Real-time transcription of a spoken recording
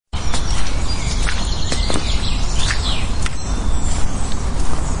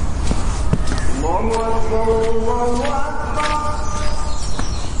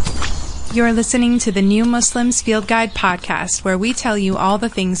You're listening to the New Muslims Field Guide podcast, where we tell you all the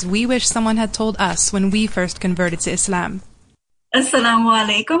things we wish someone had told us when we first converted to Islam. Assalamu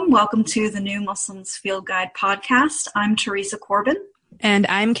alaikum. Welcome to the New Muslims Field Guide podcast. I'm Teresa Corbin. And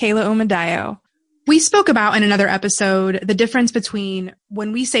I'm Kayla Umadayo. We spoke about in another episode the difference between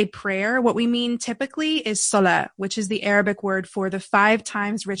when we say prayer, what we mean typically is salah, which is the Arabic word for the 5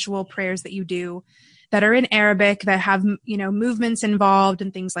 times ritual prayers that you do that are in Arabic, that have, movements involved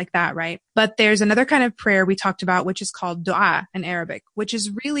and things like that, right? But there's another kind of prayer we talked about, which is called dua in Arabic, which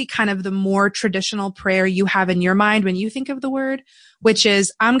is really kind of the more traditional prayer you have in your mind when you think of the word, which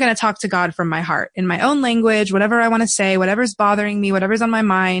is, I'm going to talk to God from my heart in my own language, whatever I want to say, whatever's bothering me, whatever's on my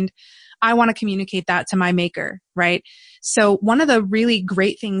mind. I want to communicate that to my maker, right? So one of the really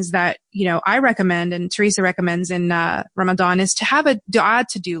great things that, I recommend and Teresa recommends in Ramadan is to have a dua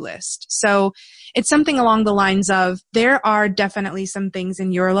to-do list. So it's something along the lines of, there are definitely some things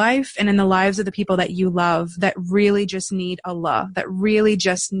in your life and in the lives of the people that you love that really just need Allah,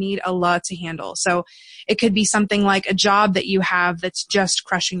 to handle. So it could be something like a job that you have that's just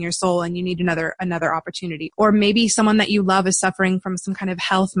crushing your soul and you need another opportunity. Or maybe someone that you love is suffering from some kind of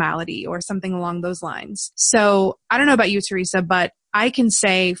health malady or something along those lines. So I don't know about you, Teresa, but I can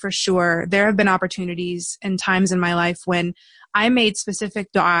say for sure there have been opportunities and times in my life when I made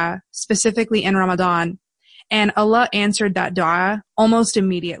specific dua, specifically in Ramadan, and Allah answered that dua almost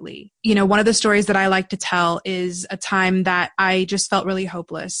immediately. One of the stories that I like to tell is a time that I just felt really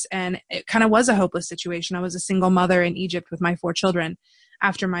hopeless, and it kind of was a hopeless situation. I was a single mother in Egypt with my 4 children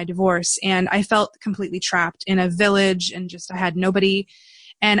after my divorce, and I felt completely trapped in a village and I had nobody.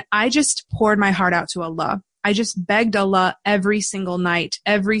 And I just poured my heart out to Allah. I just begged Allah every single night,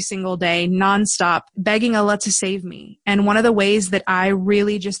 every single day, nonstop, begging Allah to save me. And one of the ways that I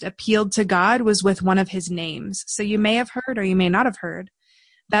really just appealed to God was with one of his names. So you may have heard, or you may not have heard,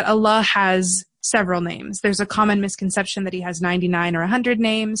 that Allah has several names. There's a common misconception that he has 99 or 100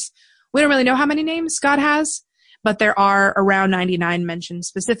 names. We don't really know how many names God has, but there are around 99 mentioned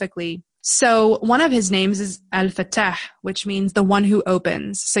specifically. So one of his names is Al-Fattah, which means the one who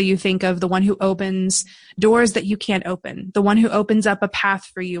opens. So you think of the one who opens doors that you can't open, the one who opens up a path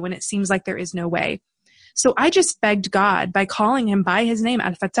for you when it seems like there is no way. So I just begged God by calling him by his name,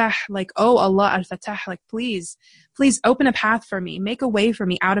 Al-Fattah, like, oh Allah, Al-Fattah, like, please open a path for me, make a way for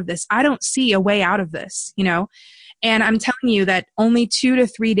me out of this. I don't see a way out of this, And I'm telling you that only 2 to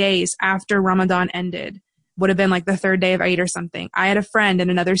 3 days after Ramadan ended, would have been like the 3rd day of Eid or something, I had a friend in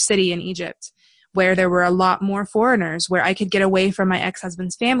another city in Egypt where there were a lot more foreigners, where I could get away from my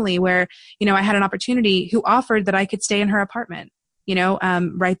ex-husband's family, where, I had an opportunity who offered that I could stay in her apartment,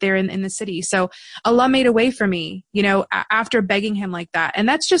 right there in the city. So Allah made a way for me, after begging him like that. And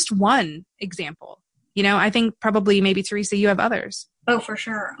that's just one example. I think probably maybe Teresa, you have others. Oh, for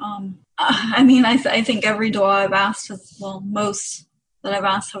sure. I think every dua I've asked most that I've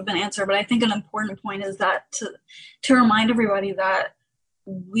asked have been answered, but I think an important point is that to remind everybody that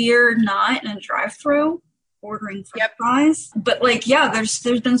we're not in a drive-through ordering french fries. But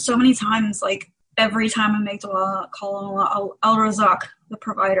there's been so many times, like every time I make dua, call on Allah, Al-Razak, the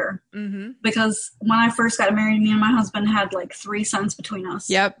provider. Mm-hmm. Because when I first got married, me and my husband had like 3 cents between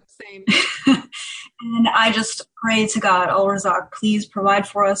us. Yep, same. And I just prayed to God, Al-Razak, please provide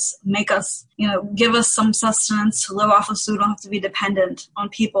for us, make us, give us some sustenance to live off of, so we don't have to be dependent on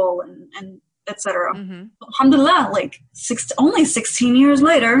people and etc. Mm-hmm. Alhamdulillah, only 16 years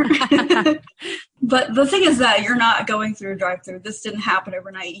later. But the thing is that you're not going through a drive-through. This didn't happen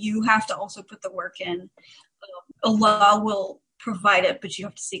overnight. You have to also put the work in. Allah will provide it, but you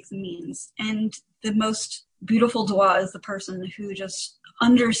have to seek the means. And the most beautiful dua is the person who just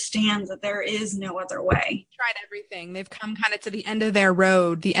understands that there is no other way. Tried everything. They've come kind of to the end of their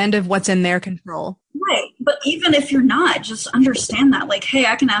road, the end of what's in their control. Right. But even if you're not, just understand that, like, hey,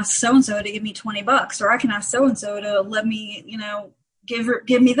 I can ask so-and-so to give me $20, or I can ask so-and-so to let me,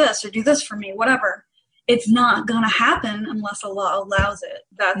 give me this or do this for me, whatever. It's not going to happen unless Allah allows it.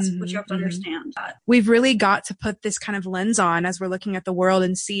 That's what you have to understand. We've really got to put this kind of lens on as we're looking at the world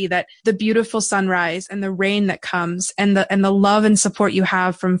and see that the beautiful sunrise and the rain that comes and the love and support you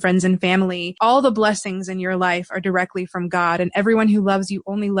have from friends and family, all the blessings in your life are directly from God, and everyone who loves you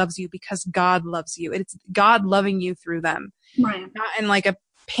only loves you because God loves you. It's God loving you through them. Right. Not in like a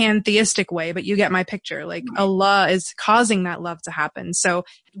pantheistic way, but you get my picture. Like Allah is causing that love to happen. So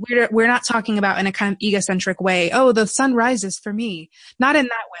we're not talking about in a kind of egocentric way, oh, the sun rises for me. Not in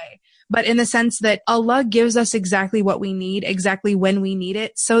that way. but in the sense that Allah gives us exactly what we need, exactly when we need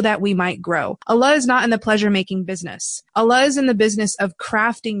it, so that we might grow. Allah is not in the pleasure-making business. Allah is in the business of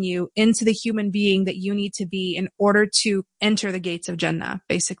crafting you into the human being that you need to be in order to enter the gates of Jannah.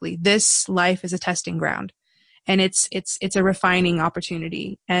 Basically, this life is a testing ground, and it's a refining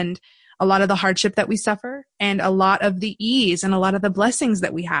opportunity. And a lot of the hardship that we suffer and a lot of the ease and a lot of the blessings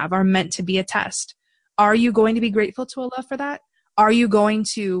that we have are meant to be a test. Are you going to be grateful to Allah for that? Are you going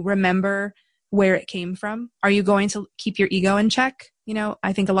to remember where it came from? Are you going to keep your ego in check? You know,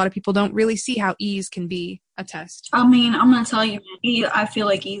 I think a lot of people don't really see how ease can be a test. I mean, I'm going to tell you, I feel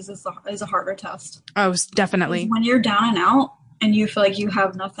like ease is a harder test. Oh, definitely. When you're down and out and you feel like you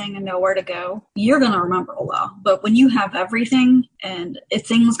have nothing and nowhere to go, you're going to remember Allah. But when you have everything and if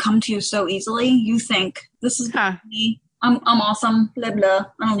things come to you so easily, you think, this is me. I'm awesome. Blah, blah.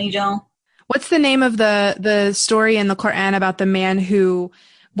 I don't need y'all. What's the name of the story in the Quran about the man who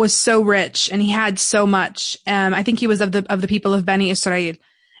was so rich and he had so much? I think he was of the people of Bani Israel,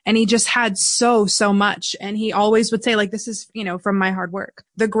 and he just had so much. And he always would say, like, this is, you know, from my hard work.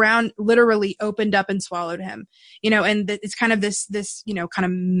 The ground literally opened up and swallowed him, you know, and it's kind of this, you know, kind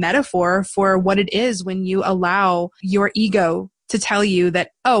of metaphor for what it is when you allow your ego to tell you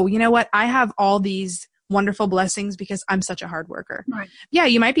that, oh, you know what? I have all these wonderful blessings because I'm such a hard worker. Right. Yeah,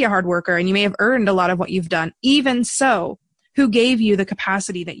 you might be a hard worker and you may have earned a lot of what you've done. Even so, who gave you the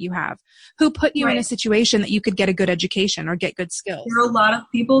capacity that you have? Who put you in a situation that you could get a good education or get good skills? There are a lot of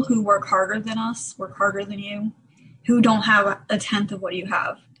people who work harder than us, work harder than you, who don't have a tenth of what you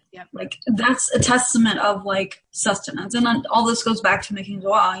have. Yep. Like, that's a testament of, like, sustenance. And then all this goes back to making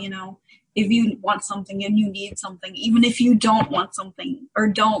dua, you know. If you want something and you need something, even if you don't want something or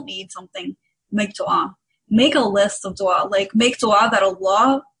don't need something, make dua. Make a list of dua. Like, make dua that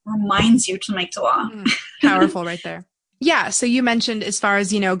Allah reminds you to make dua. Powerful right there. Yeah. So you mentioned as far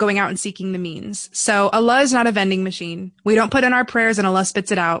as, you know, going out and seeking the means. So Allah is not a vending machine. We don't put in our prayers and Allah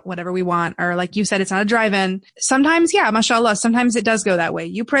spits it out, whatever we want. Or like you said, it's not a drive-in. Sometimes, yeah, mashallah, sometimes it does go that way.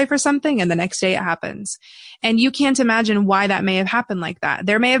 You pray for something and the next day it happens. And you can't imagine why that may have happened like that.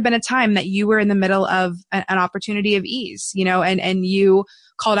 There may have been a time that you were in the middle of an opportunity of ease, you know, and you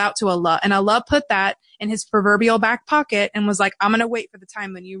called out to Allah, and Allah put that in his proverbial back pocket and was like, I'm going to wait for the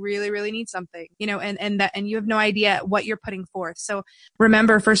time when you really, really need something, you know, and you have no idea what you're putting forth. So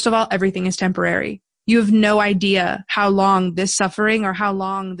remember, first of all, everything is temporary. You have no idea how long this suffering or how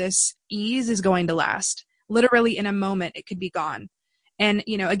long this ease is going to last. Literally in a moment, it could be gone. And,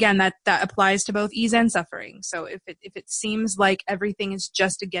 you know, again, that applies to both ease and suffering. So if it seems like everything is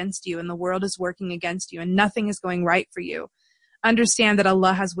just against you and the world is working against you and nothing is going right for you, understand that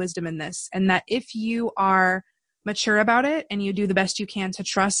Allah has wisdom in this, and that if you are mature about it and you do the best you can to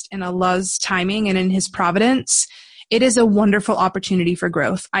trust in Allah's timing and in his providence, it is a wonderful opportunity for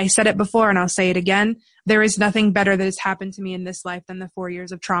growth. I said it before and I'll say it again. There is nothing better that has happened to me in this life than the 4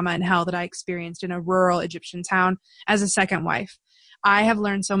 years of trauma and hell that I experienced in a rural Egyptian town as a second wife. I have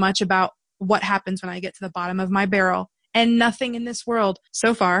learned so much about what happens when I get to the bottom of my barrel. And nothing in this world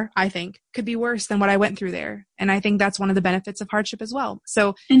so far, I think, could be worse than what I went through there. And I think that's one of the benefits of hardship as well.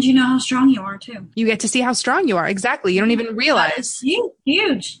 So, and you know how strong you are too. You get to see how strong you are. Exactly. You don't even realize. Huge.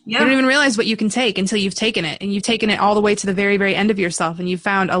 Yeah. You don't even realize what you can take until you've taken it. And you've taken it all the way to the very, very end of yourself. And you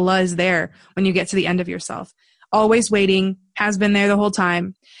found Allah is there when you get to the end of yourself. Always waiting, has been there the whole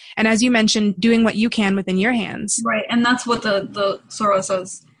time. And as you mentioned, doing what you can within your hands. Right. And that's what the surah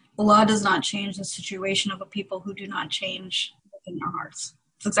says. Allah does not change the situation of a people who do not change within their hearts.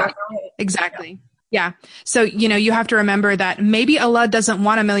 That's exactly right. Exactly. Yeah. So, you know, you have to remember that maybe Allah doesn't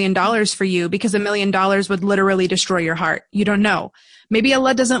want $1 million for you because $1 million would literally destroy your heart. You don't know. Maybe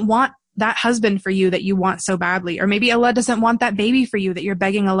Allah doesn't want that husband for you that you want so badly. Or maybe Allah doesn't want that baby for you that you're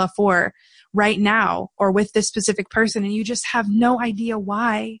begging Allah for right now or with this specific person, and you just have no idea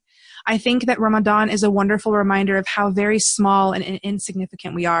why. I think that Ramadan is a wonderful reminder of how very small and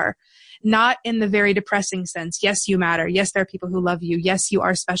insignificant we are. Not in the very depressing sense. Yes, you matter. Yes, there are people who love you. Yes, you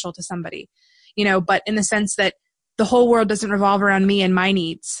are special to somebody, you know, but in the sense that the whole world doesn't revolve around me and my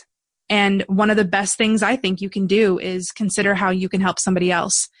needs. And one of the best things I think you can do is consider how you can help somebody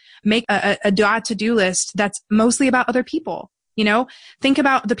else. Make a dua to-do list that's mostly about other people. You know, think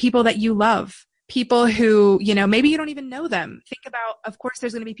about the people that you love. People who, you know, maybe you don't even know them. Think about, of course,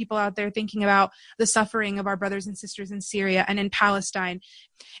 there's going to be people out there thinking about the suffering of our brothers and sisters in Syria and in Palestine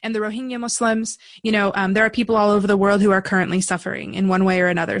and the Rohingya Muslims. You know, there are people all over the world who are currently suffering in one way or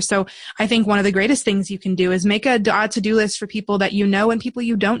another. So I think one of the greatest things you can do is make a dua to-do list for people that you know and people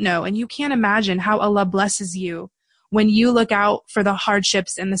you don't know. And you can't imagine how Allah blesses you when you look out for the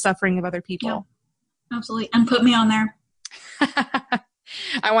hardships and the suffering of other people. Yeah, absolutely. And put me on there.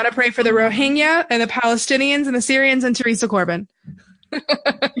 I want to pray for the Rohingya and the Palestinians and the Syrians and Teresa Corbin.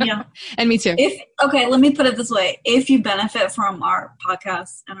 Yeah. And me too. Okay, let me put it this way. If you benefit from our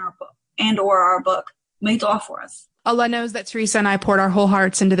podcast and our book or our book, make dua for us. Allah knows that Teresa and I poured our whole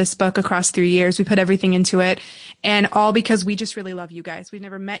hearts into this book across 3 years. We put everything into it, and all because we just really love you guys. We've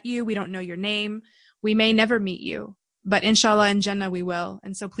never met you. We don't know your name. We may never meet you, but inshallah in Jannah we will.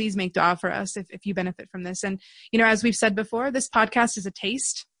 And so please make dua for us if you benefit from this. And, as we've said before, this podcast is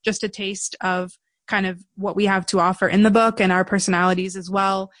just a taste of kind of what we have to offer in the book and our personalities as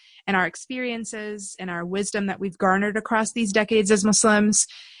well, and our experiences and our wisdom that we've garnered across these decades as Muslims.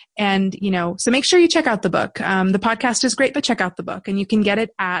 And, so make sure you check out the book. The podcast is great, but check out the book, and you can get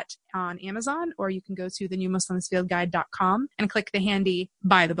it on Amazon, or you can go to thenewmuslimsfieldguide.com and click the handy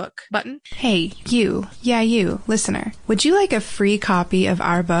buy the book button. Hey, you, listener, would you like a free copy of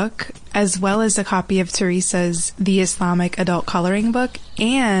our book, as well as a copy of Teresa's The Islamic Adult Coloring Book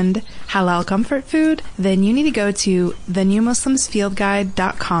and Halal Comfort Food? Then you need to go to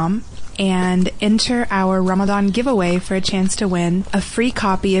thenewmuslimsfieldguide.com and enter our Ramadan giveaway for a chance to win a free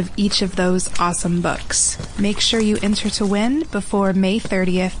copy of each of those awesome books. Make sure you enter to win before May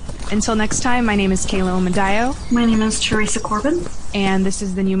 30th. Until next time, my name is Kayla Omadayo. My name is Teresa Corbin. And this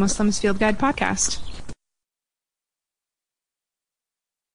is the New Muslims Field Guide podcast.